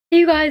Hey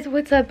you guys,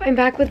 what's up? I'm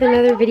back with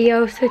another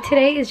video. So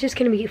today is just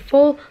gonna be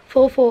full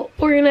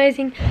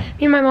organizing. Me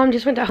and my mom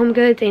just went to Home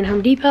Goods and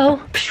Home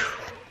Depot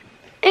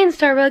and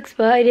Starbucks,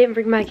 but I didn't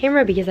bring my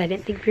camera because I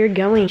didn't think we were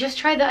going. Just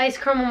tried the iced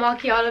caramel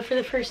macchiato for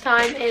the first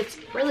time. It's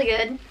really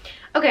good.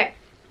 Okay,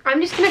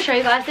 I'm just gonna show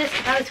you guys this.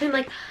 I was doing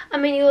like a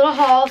mini little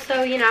haul,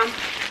 so you know.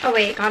 Oh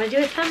wait, gotta do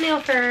a thumbnail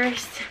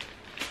first.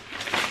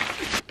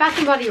 Bath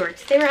and Body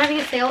Works. They were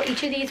having a sale.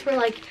 Each of these were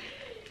like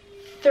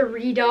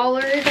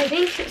 $3, I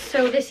think.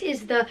 So this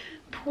is the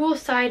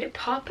Poolside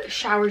Pop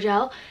Shower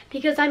Gel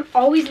because I'm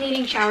always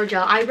needing shower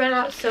gel. I run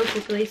out so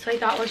quickly, so I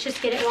thought let's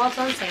just get it while it's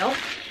on sale.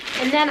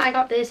 And then I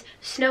got this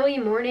Snowy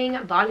Morning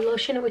body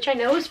lotion, which I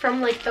know is from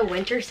like the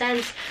winter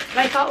scents,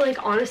 but I thought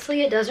like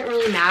honestly it doesn't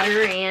really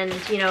matter, and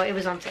you know, it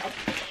was on sale.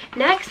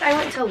 Next I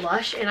went to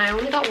Lush and I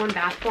only got one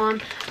bath bomb.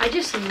 I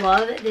just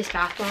love this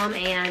bath bomb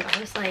and I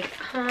was like,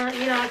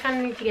 you know, I kind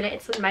of need to get it.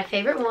 It's my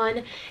favorite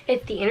one.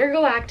 It's the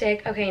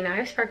Intergalactic. Okay, now I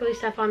have sparkly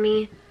stuff on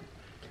me,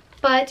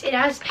 but it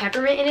has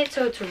peppermint in it,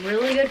 so it's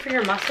really good for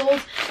your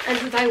muscles. And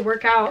since I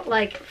work out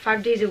like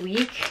 5 days a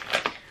week,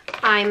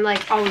 I'm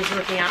like always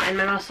working out and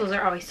my muscles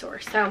are always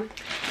sore. So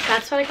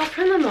that's what I got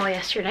from the mall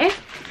yesterday.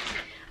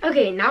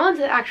 Okay, now onto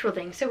the actual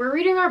thing. So we're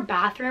redoing our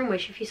bathroom,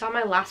 which if you saw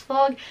my last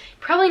vlog, you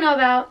probably know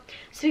about.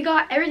 So we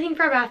got everything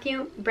for our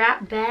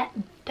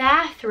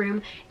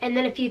bathroom and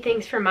then a few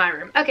things for my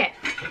room. Okay,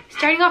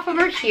 starting off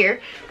over here,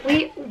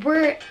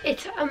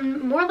 it's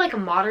more like a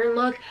modern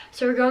look.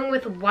 So we're going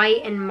with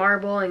white and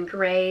marble and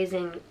grays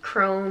and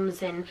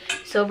chromes and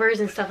silvers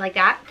and stuff like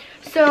that.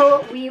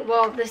 So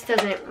well, this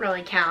doesn't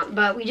really count,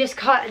 but we just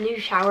got a new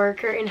shower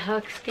curtain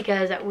hooks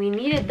because we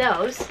needed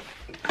those.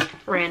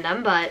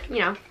 Random, but you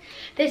know.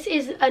 This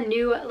is a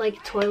new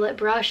like toilet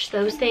brush,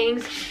 those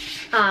things,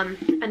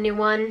 a new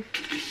one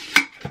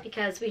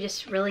because we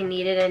just really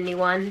needed a new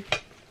one,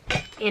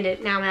 and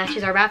it now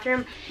matches our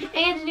bathroom.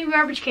 And a new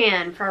garbage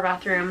can for our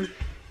bathroom.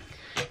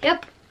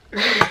 Yep,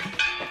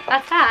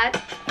 that's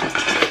that.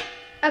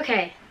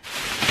 Okay,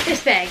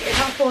 this bag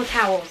is all full of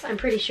towels, I'm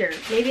pretty sure,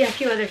 maybe a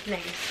few other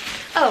things.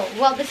 Oh,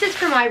 well, this is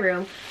for my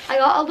room. I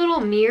got a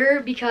little mirror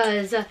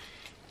because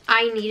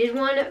I needed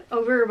one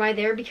over by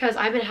there because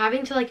I've been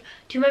having to like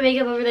do my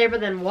makeup over there but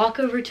then walk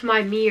over to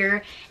my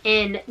mirror,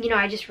 and you know,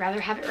 I just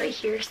rather have it right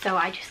here, so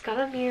I just got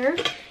a mirror.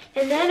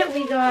 And then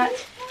we got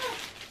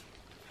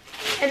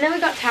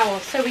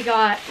towels. So we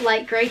got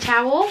light gray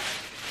towel.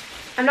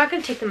 I'm not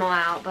going to take them all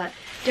out, but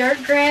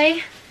dark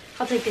gray.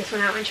 I'll take this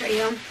one out and show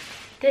you.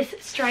 This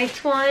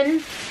striped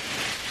one.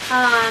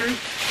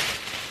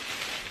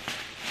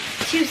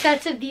 2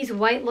 sets of these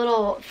white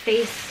little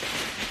face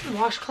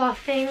washcloth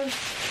things.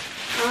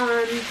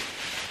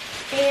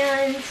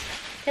 And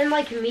then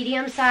like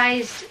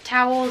medium-sized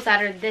towels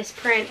that are this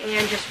print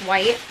and just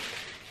white,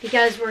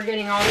 because we're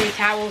getting all new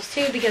towels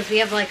too, because we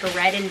have like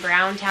red and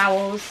brown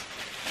towels.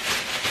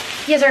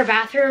 Because our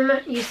bathroom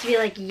used to be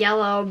like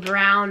yellow,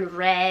 brown,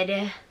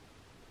 red.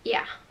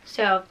 Yeah,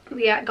 so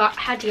we had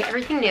to get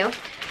everything new.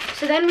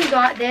 So then we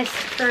got this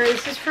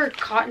is for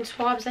cotton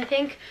swabs, I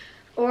think,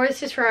 or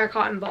this is for our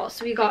cotton balls.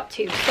 So we got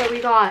 2. So we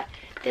got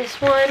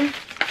this one,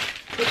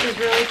 which is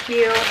really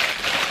cute.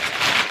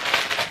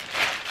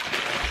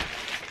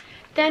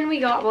 Then we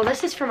got, well,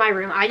 this is for my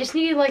room. I just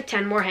needed like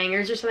 10 more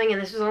hangers or something, and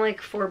this was only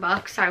like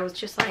 $4. I was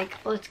just like,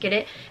 let's get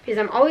it, because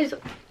I'm always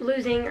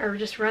losing or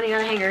just running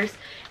out of hangers.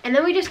 And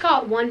then we just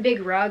got one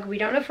big rug. We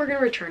don't know if we're gonna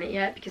return it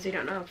yet because we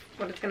don't know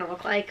what it's gonna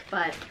look like,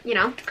 but you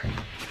know.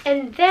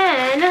 And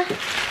then,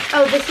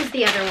 oh, this is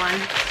the other one.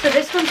 So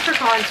this one's for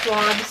cotton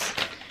swabs.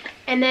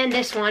 And then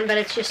this one, but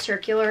it's just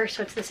circular,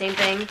 so it's the same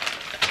thing,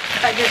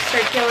 but just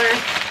circular.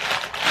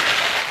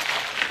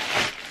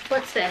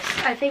 What's this?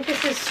 I think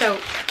this is soap.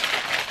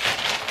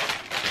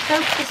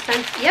 Soap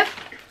dispenser. Yep.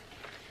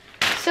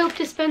 Soap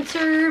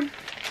dispenser.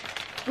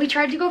 We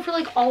tried to go for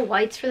like all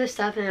whites for this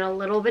stuff and then a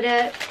little bit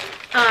of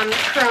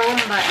chrome,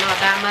 but not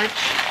that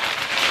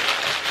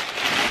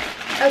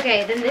much.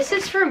 Okay, then this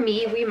is for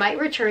me. We might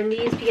return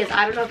these because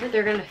I don't know if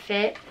they're gonna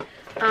fit.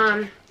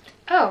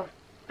 Oh,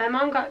 my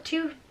mom got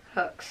 2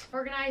 hooks.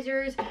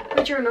 Organizers,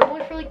 which are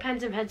normally for like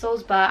pens and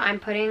pencils, but I'm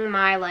putting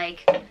my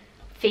like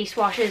face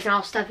washes and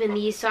all stuff in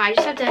these, so I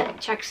just have to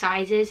check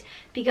sizes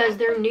because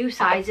they're new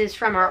sizes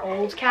from our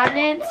old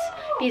cabinets,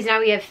 because now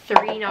we have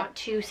 3, not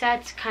 2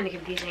 sets. Kind of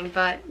confusing,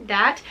 but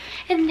that.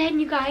 And then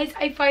you guys,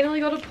 I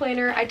finally got a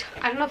planner. I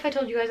don't know if I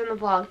told you guys on the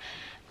vlog,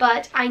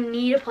 but I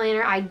need a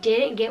planner. I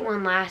didn't get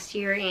one last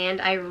year and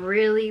I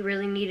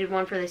really needed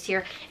one for this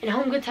year, and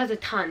Home Goods has a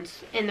ton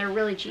and they're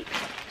really cheap.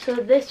 So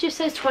this just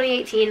says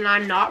 2018 and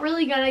I'm not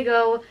really gonna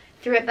go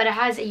through it, but it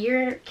has a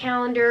year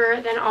calendar,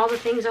 then all the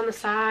things on the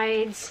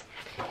sides,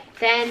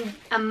 then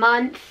a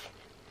month,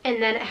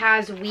 and then it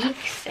has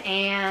weeks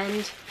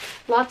and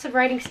lots of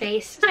writing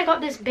space. I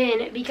got this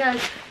bin because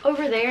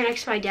over there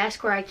next to my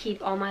desk where I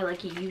keep all my like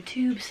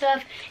YouTube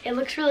stuff, it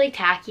looks really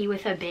tacky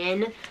with a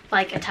bin,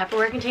 like a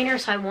Tupperware container,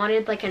 so I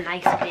wanted like a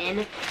nice bin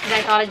and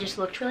I thought it just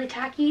looked really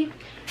tacky.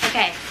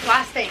 Okay,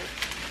 last thing.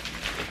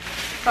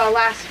 Well,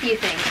 last few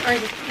things. Or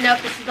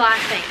nope, this is the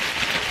last thing.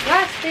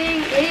 Last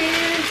thing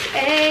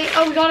is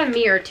oh, we got a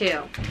mirror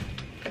too.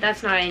 But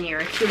that's not in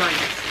here, 2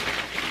 months.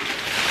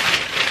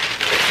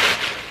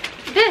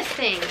 This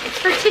thing, it's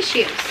for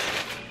tissues.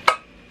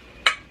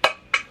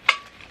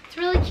 It's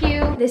really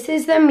cute. This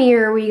is the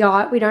mirror we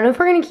got. We don't know if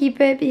we're gonna keep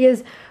it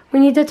because we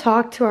need to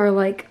talk to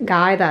our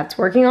guy that's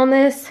working on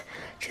this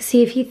to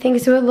see if he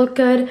thinks it would look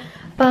good.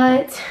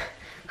 But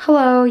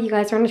hello, you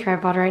guys are on a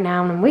tripod right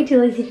now and I'm way too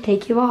lazy to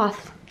take you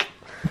off.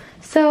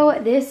 So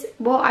this,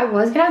 well, I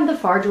was gonna have the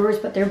far drawers,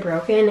 but they're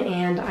broken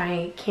and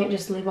I can't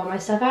just leave all my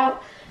stuff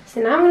out.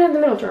 So now I'm gonna have the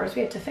middle drawers.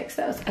 We have to fix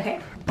those. Okay.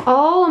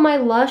 All of my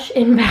Lush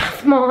and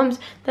Bath Moms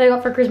that I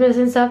got for Christmas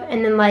and stuff,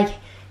 and then like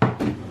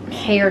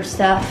hair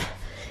stuff.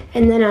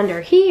 And then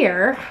under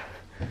here,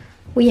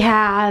 we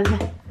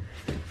have,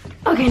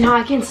 okay, now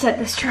I can set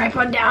this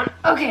tripod down.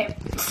 Okay,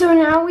 so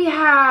now we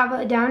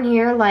have down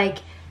here like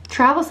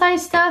travel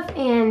size stuff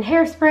and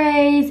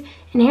hairsprays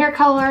and hair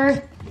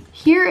color.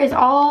 Here is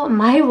all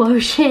my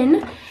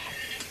lotion.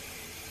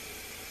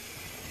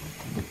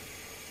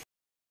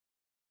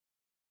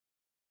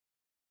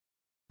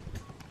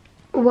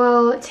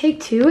 Well, take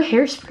 2,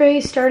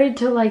 hairspray started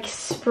to like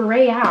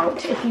spray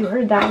out. If you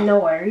heard that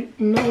noise,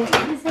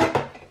 what is it?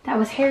 That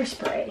was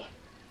hairspray.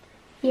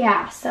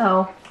 Yeah,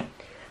 so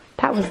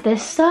that was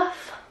this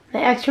stuff, the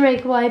extra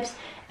makeup wipes,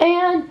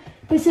 and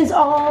this is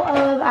all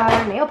of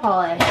our nail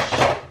polish.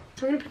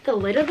 So I'm gonna put the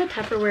lid of the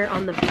Tupperware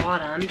on the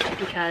bottom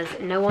because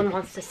no one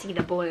wants to see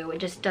the blue. It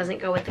just doesn't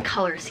go with the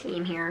color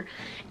scheme here.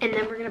 And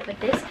then we're gonna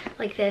put this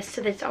like this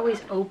so that it's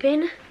always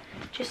open,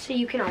 just so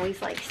you can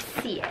always like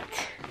see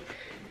it.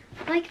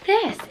 Like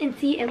this, and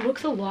see, it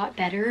looks a lot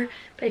better,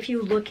 but if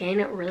you look in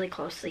really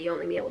closely, you'll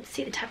only be able to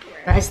see the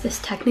Tupperware. Guys, this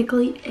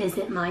technically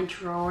isn't my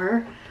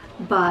drawer,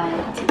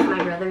 but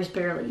my brothers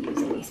barely use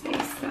any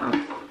space, so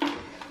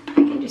I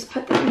can just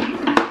put them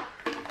here.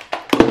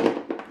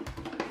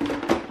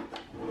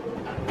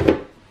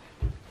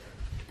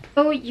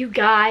 So you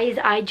guys,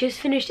 I just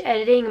finished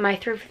editing my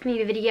Thrift With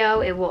Me video.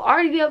 It will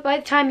already be up by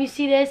the time you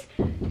see this,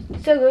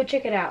 so go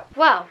check it out.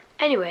 Well,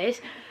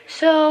 anyways,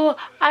 so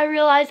I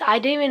realized I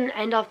didn't even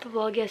end off the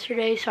vlog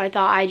yesterday, so I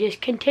thought I'd just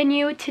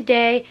continue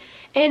today.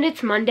 And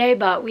it's Monday,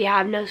 but we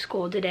have no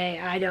school today.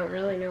 I don't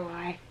really know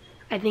why.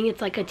 I think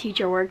it's like a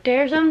teacher work day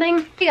or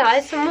something. Hey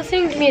guys, so I'm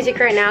listening to music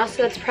right now,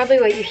 so that's probably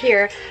what you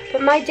hear.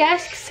 But my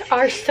desks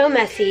are so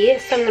messy,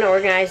 so I'm gonna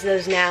organize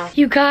those now.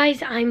 You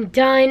guys, I'm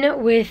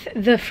done with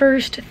the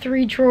first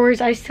 3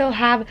 drawers. I still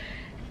have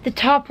the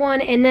top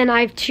one, and then I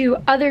have 2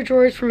 other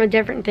drawers from a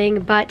different thing,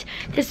 but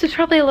this was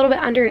probably a little bit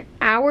under an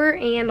hour,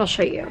 and I'll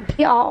show you.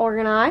 We all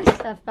organized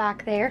stuff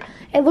back there.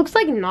 It looks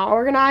like not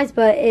organized,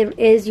 but it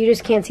is. You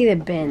just can't see the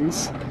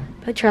bins,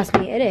 but trust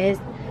me, it is.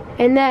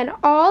 And then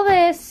all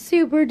this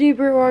super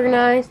duper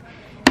organized.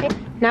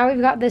 And now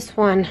we've got this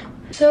one.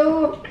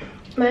 So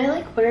what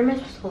am I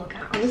supposed to look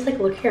at? I'll just like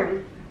look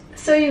here.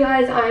 So you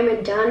guys,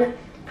 I'm done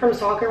from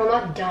soccer. Well,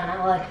 not done.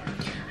 I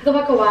got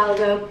back a while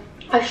ago.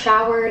 I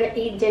showered,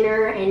 ate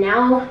dinner, and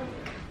now,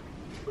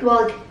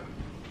 well,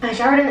 I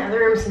showered in the other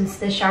room since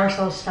this shower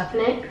still has stuff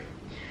in it.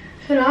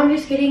 So now I'm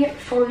just getting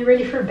fully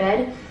ready for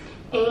bed,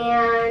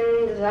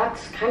 and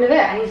that's kind of it.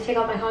 I need to take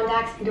out my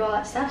contacts and do all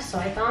that stuff, so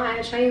I thought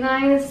I'd show you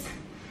guys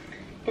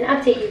and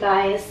update you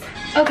guys.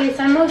 Okay,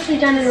 so I'm mostly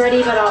done and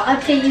ready, but I'll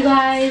update you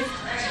guys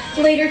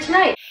later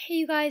tonight. Hey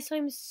you guys, so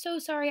I'm so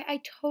sorry. I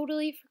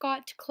totally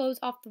forgot to close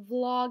off the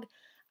vlog.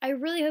 I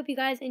really hope you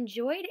guys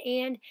enjoyed,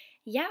 and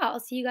yeah, I'll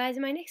see you guys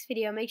in my next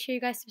video. Make sure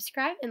you guys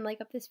subscribe and like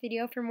up this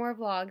video for more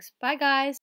vlogs. Bye guys!